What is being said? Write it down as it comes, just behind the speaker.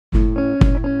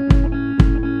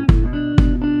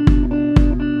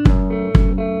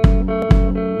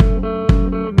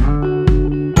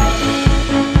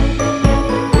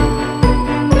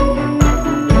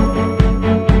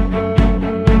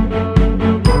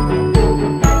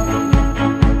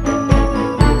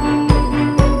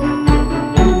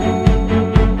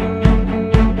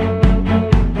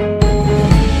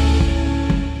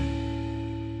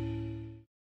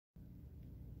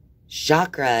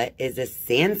Chakra is a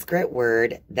Sanskrit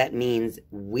word that means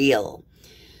wheel.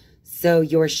 So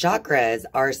your chakras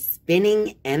are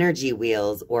spinning energy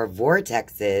wheels or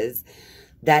vortexes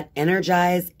that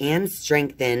energize and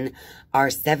strengthen our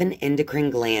 7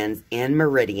 endocrine glands and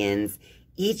meridians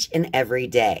each and every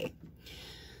day.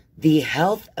 The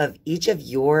health of each of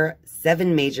your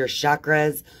 7 major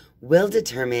chakras will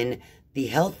determine the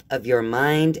health of your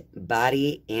mind,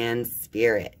 body, and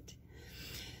spirit.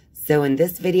 So in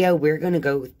this video, we're going to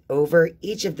go over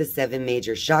each of the 7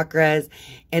 major chakras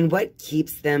and what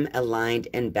keeps them aligned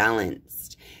and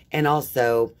balanced, and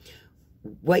also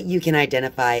what you can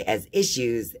identify as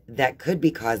issues that could be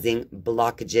causing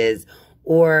blockages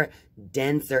or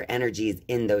denser energies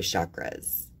in those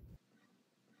chakras.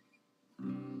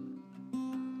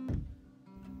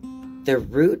 The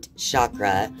root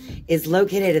chakra is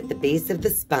located at the base of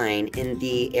the spine in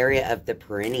the area of the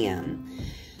perineum.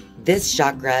 This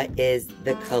chakra is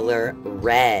the color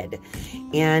red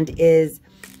and is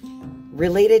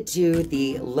related to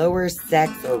the lower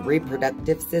sex or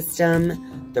reproductive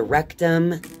system, the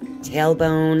rectum,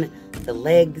 tailbone, the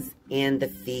legs, and the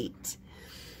feet.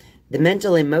 The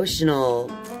mental emotional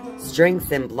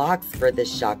strengths and blocks for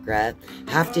this chakra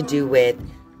have to do with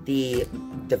the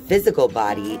physical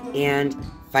body and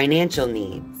financial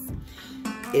needs.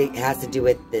 It has to do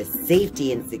with the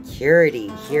safety and security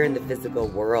here in the physical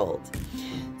world.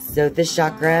 So this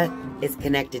chakra is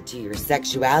connected to your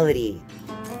sexuality,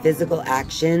 physical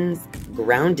actions,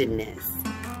 groundedness,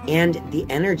 and the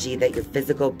energy that your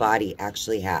physical body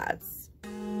actually has.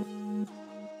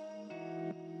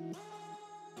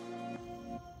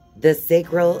 The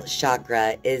sacral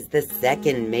chakra is the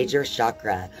second major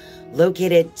chakra,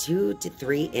 located 2 to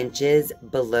 3 inches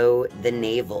below the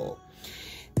navel.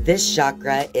 This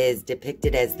chakra is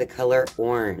depicted as the color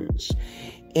orange,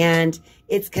 and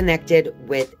it's connected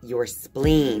with your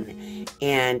spleen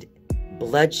and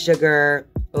blood sugar,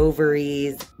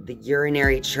 ovaries, the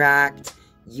urinary tract,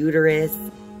 uterus,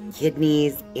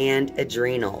 kidneys, and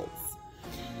adrenals.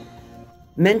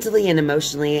 Mentally and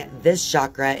emotionally, this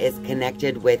chakra is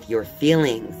connected with your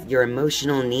feelings, your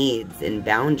emotional needs, and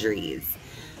boundaries.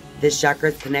 This chakra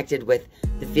is connected with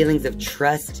the feelings of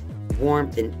trust,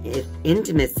 warmth, and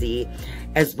intimacy,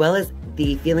 as well as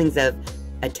the feelings of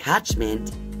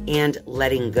attachment and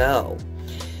letting go.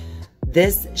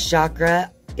 This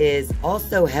chakra is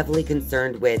also heavily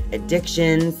concerned with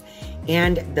addictions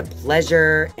and the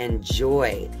pleasure and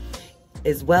joy,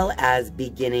 as well as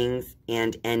beginnings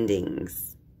and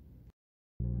endings.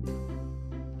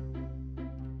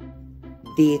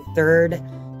 The third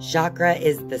chakra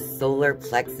is the solar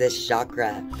plexus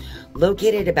chakra,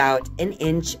 located about 1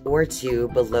 inch or 2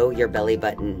 below your belly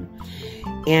button.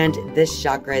 And this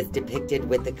chakra is depicted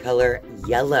with the color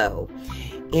yellow.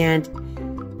 And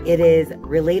it is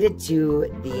related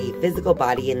to the physical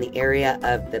body in the area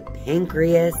of the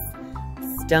pancreas,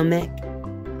 stomach,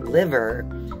 liver,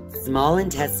 small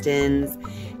intestines,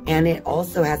 and it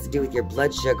also has to do with your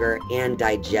blood sugar and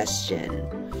digestion.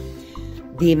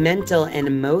 The mental and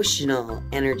emotional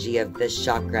energy of this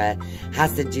chakra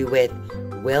has to do with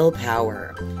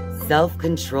willpower,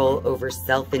 self-control over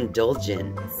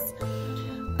self-indulgence,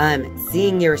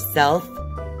 seeing yourself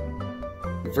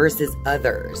versus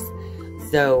others,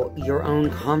 so your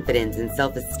own confidence and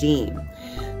self-esteem.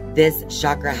 This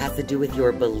chakra has to do with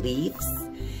your beliefs,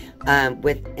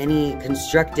 with any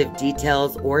constructive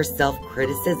details or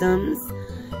self-criticisms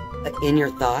in your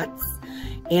thoughts,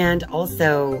 and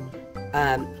also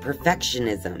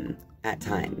perfectionism at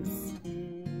times.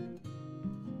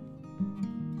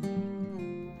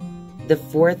 The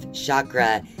fourth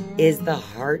chakra is the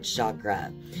heart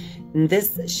chakra.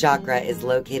 This chakra is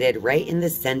located right in the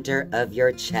center of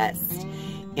your chest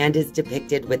and is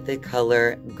depicted with the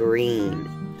color green.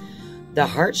 The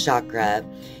heart chakra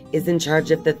is in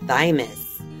charge of the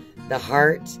thymus, the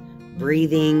heart,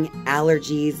 breathing,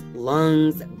 allergies,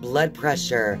 lungs, blood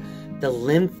pressure, the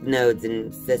lymph nodes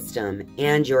and system,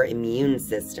 and your immune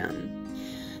system.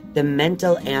 The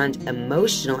mental and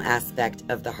emotional aspect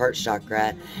of the heart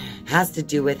chakra has to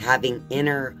do with having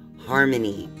inner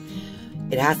harmony.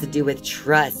 It has to do with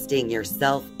trusting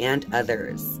yourself and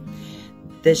others.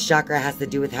 This chakra has to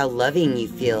do with how loving you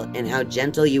feel and how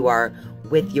gentle you are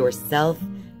with yourself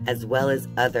as well as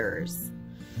others.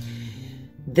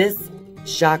 This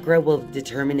chakra will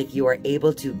determine if you are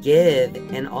able to give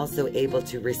and also able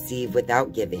to receive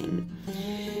without giving.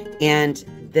 And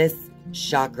this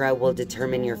chakra will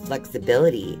determine your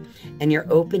flexibility and your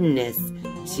openness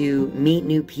to meet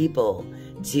new people,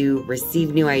 to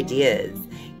receive new ideas,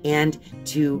 and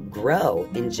to grow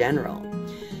in general.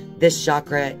 This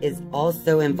chakra is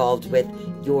also involved with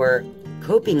your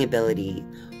coping ability,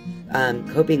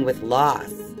 coping with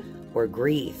loss or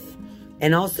grief,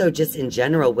 and also just in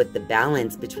general with the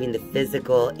balance between the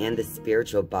physical and the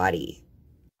spiritual body.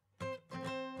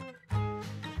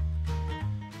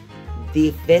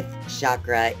 The fifth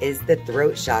chakra is the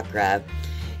throat chakra,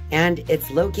 and it's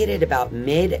located about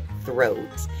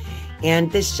mid-throat.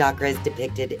 And this chakra is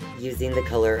depicted using the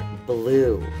color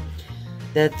blue.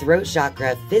 The throat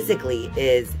chakra physically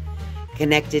is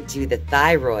connected to the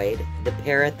thyroid, the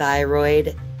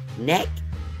parathyroid, neck,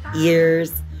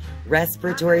 ears,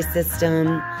 respiratory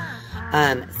system,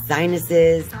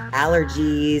 sinuses,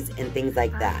 allergies, and things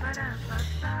like that.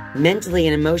 Mentally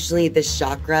and emotionally, this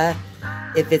chakra,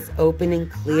 if it's open and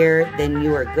clear, then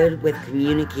you are good with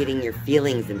communicating your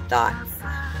feelings and thoughts.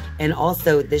 And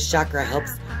also, this chakra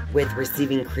helps with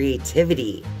receiving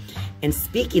creativity and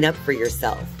speaking up for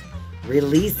yourself,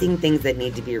 releasing things that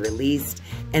need to be released,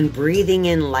 and breathing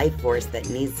in life force that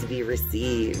needs to be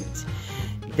received.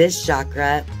 This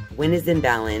chakra, when it's in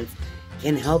balance,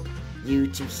 can help you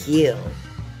to heal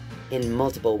in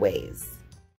multiple ways.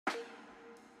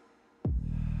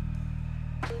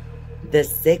 The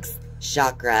sixth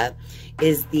chakra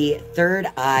is the third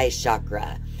eye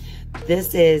chakra.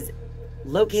 This is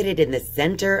located in the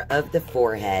center of the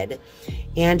forehead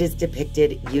and is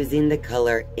depicted using the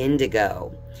color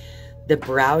indigo. The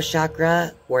brow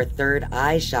chakra or third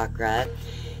eye chakra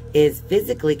is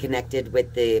physically connected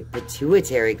with the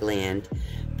pituitary gland,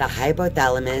 the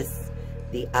hypothalamus,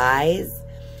 the eyes,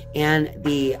 and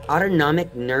the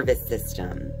autonomic nervous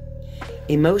system.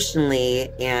 Emotionally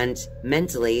and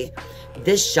mentally,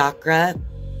 this chakra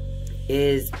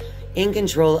is in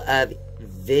control of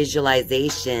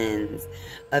visualizations,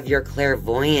 of your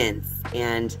clairvoyance,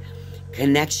 and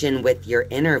connection with your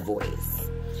inner voice.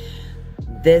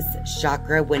 This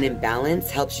chakra, when in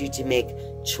balance, helps you to make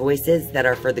choices that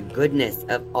are for the goodness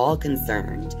of all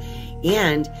concerned.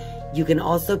 And you can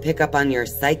also pick up on your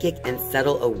psychic and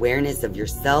subtle awareness of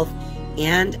yourself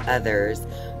and others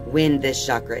when this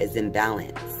chakra is in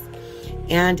balance.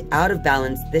 And out of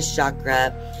balance, this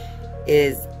chakra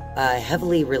is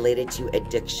heavily related to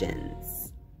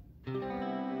addictions.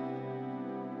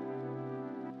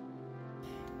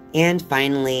 And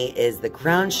finally is the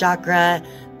crown chakra.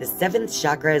 The seventh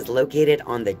chakra is located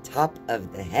on the top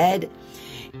of the head,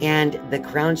 and the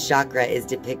crown chakra is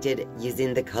depicted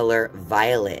using the color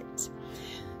violet.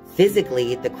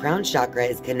 Physically, the crown chakra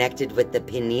is connected with the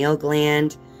pineal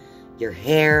gland, your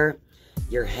hair,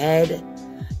 your head,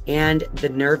 and the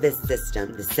nervous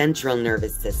system, the central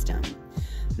nervous system.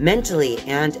 Mentally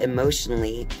and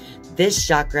emotionally, this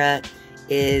chakra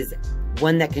is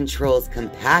one that controls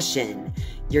compassion,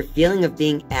 your feeling of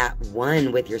being at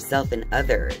one with yourself and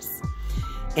others.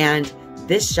 And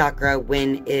this chakra,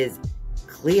 when is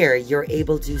clear, you're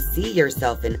able to see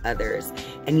yourself and others,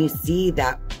 and you see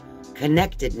that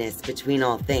connectedness between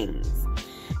all things.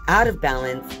 Out of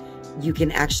balance, you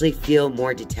can actually feel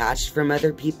more detached from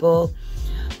other people.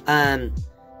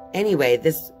 Anyway,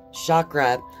 this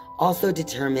chakra also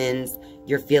determines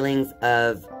your feelings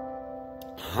of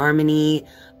harmony,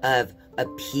 of a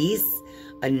peace,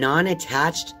 a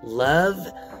non-attached love,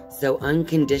 so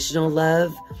unconditional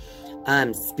love,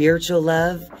 spiritual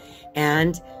love,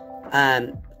 and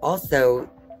also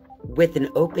with an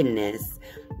openness.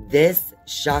 This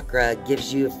chakra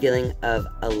gives you a feeling of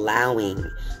allowing.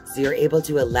 So you're able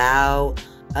to allow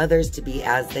others to be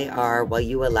as they are while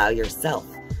you allow yourself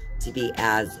to be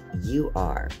as you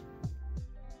are.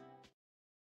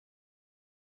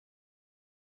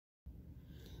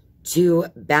 To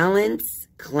balance,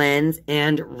 cleanse,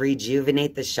 and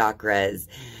rejuvenate the chakras,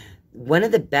 one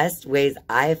of the best ways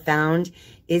I've found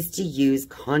is to use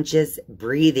conscious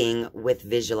breathing with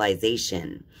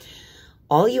visualization.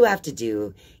 All you have to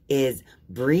do is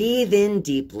breathe in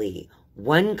deeply,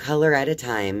 one color at a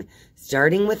time,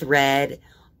 starting with red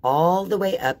all the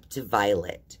way up to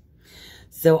violet.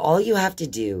 So all you have to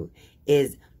do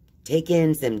is take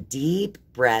in some deep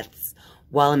breaths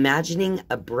while imagining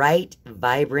a bright,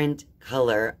 vibrant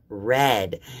color,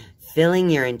 red, filling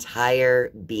your entire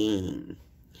being.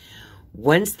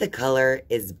 Once the color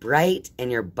is bright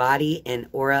and your body and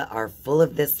aura are full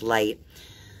of this light,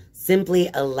 simply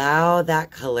allow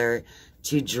that color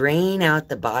to drain out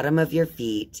the bottom of your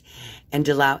feet and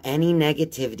allow any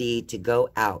negativity to go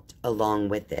out along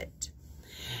with it.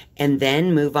 And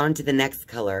then move on to the next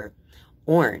color,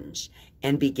 orange,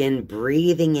 and begin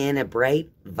breathing in a bright,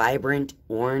 vibrant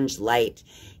orange light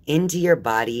into your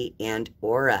body and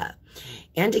aura.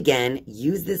 And again,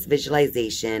 use this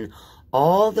visualization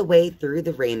all the way through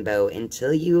the rainbow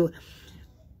until you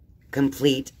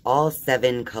complete all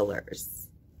 7 colors.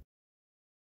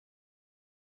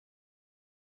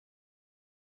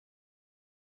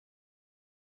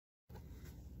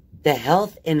 The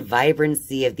health and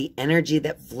vibrancy of the energy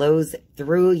that flows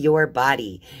through your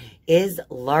body is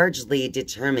largely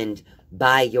determined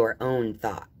by your own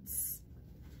thoughts.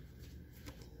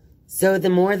 So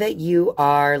the more that you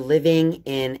are living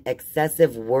in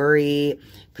excessive worry,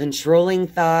 controlling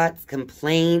thoughts,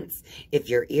 complaints, if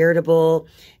you're irritable,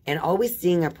 and always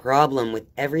seeing a problem with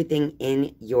everything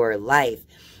in your life,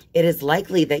 it is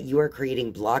likely that you are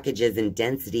creating blockages and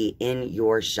density in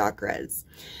your chakras.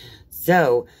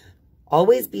 So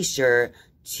always be sure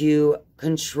to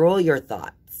control your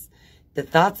thoughts. The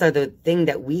thoughts are the thing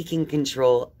that we can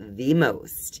control the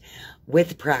most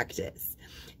with practice.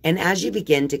 And as you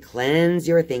begin to cleanse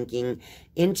your thinking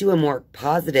into a more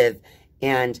positive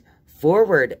and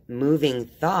forward-moving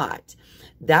thought,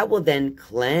 that will then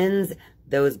cleanse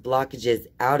those blockages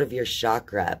out of your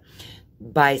chakra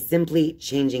by simply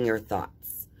changing your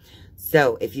thoughts.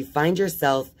 So if you find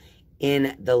yourself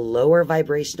in the lower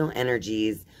vibrational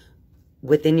energies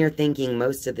within your thinking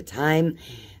most of the time,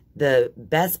 the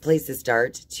best place to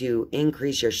start to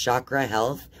increase your chakra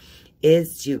health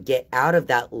is to get out of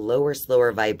that lower,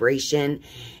 slower vibration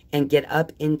and get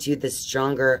up into the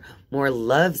stronger, more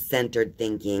love-centered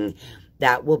thinking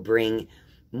that will bring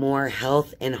more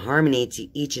health and harmony to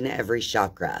each and every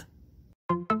chakra.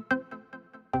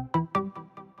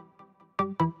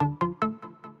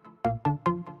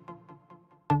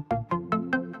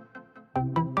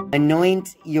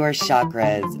 Anoint your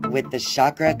chakras with the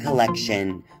Chakra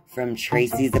Collection from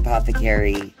Tracy's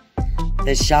Apothecary.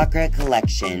 The Chakra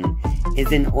Collection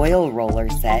is an oil roller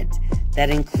set that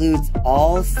includes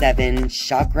all 7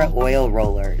 chakra oil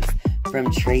rollers from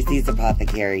Tracy's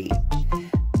Apothecary.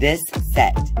 This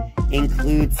set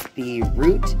includes the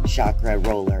Root Chakra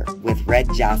roller with red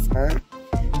jasper,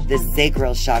 the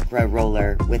Sacral Chakra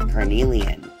roller with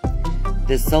carnelian,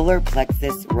 the Solar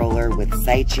Plexus roller with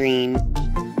citrine,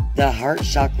 the Heart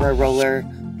Chakra roller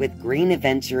with green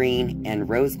aventurine and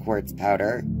rose quartz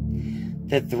powder,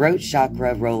 the Throat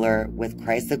Chakra roller with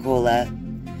chrysocolla,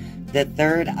 the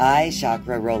Third Eye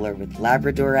Chakra roller with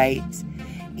labradorite,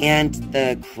 and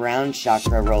the Crown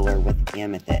Chakra roller with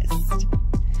amethyst.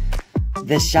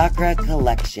 The Chakra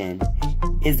Collection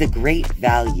is a great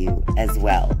value as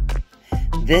well.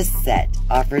 This set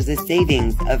offers a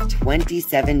savings of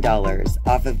 $27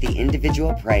 off of the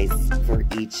individual price for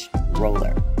each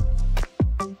roller.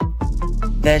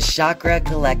 The Chakra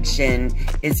Collection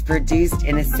is produced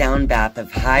in a sound bath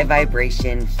of high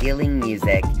vibration healing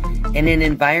music in an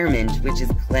environment which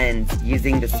is cleansed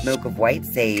using the smoke of white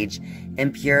sage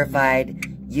and purified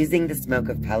using the smoke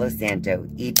of Palo Santo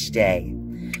each day.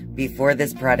 Before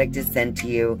this product is sent to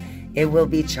you, it will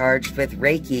be charged with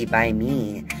Reiki by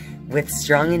me with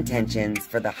strong intentions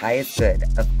for the highest good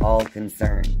of all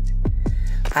concerned.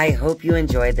 I hope you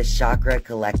enjoy the Chakra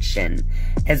Collection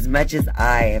as much as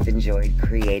I have enjoyed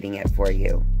creating it for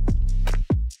you.